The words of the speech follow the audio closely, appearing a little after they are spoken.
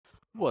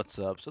What's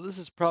up? So this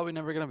is probably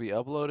never going to be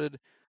uploaded,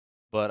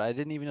 but I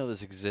didn't even know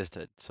this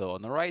existed. So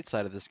on the right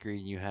side of the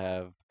screen, you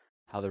have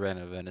how the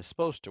random event is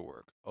supposed to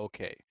work.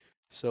 Okay,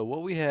 so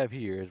what we have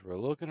here is we're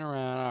looking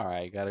around. All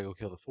right, got to go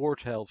kill the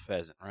four-tailed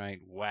pheasant,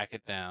 right? Whack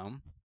it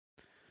down.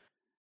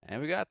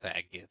 And we got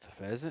that. Get the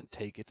pheasant,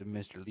 take it to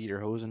Mr.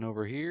 Lederhosen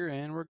over here,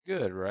 and we're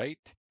good, right?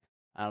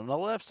 On the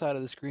left side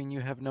of the screen, you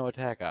have no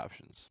attack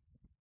options.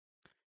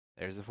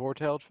 There's the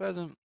four-tailed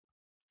pheasant.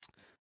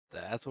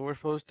 That's what we're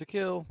supposed to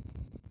kill,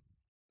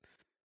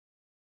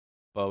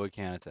 but we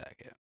can't attack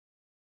it.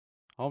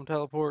 Home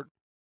teleport?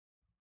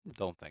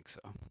 Don't think so.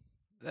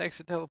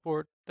 Exit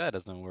teleport? That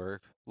doesn't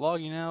work.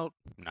 Logging out?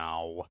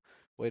 No.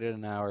 Waited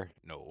an hour?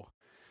 No.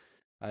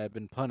 I have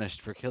been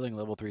punished for killing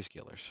level 3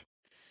 skillers.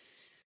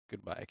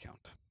 Goodbye,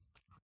 account.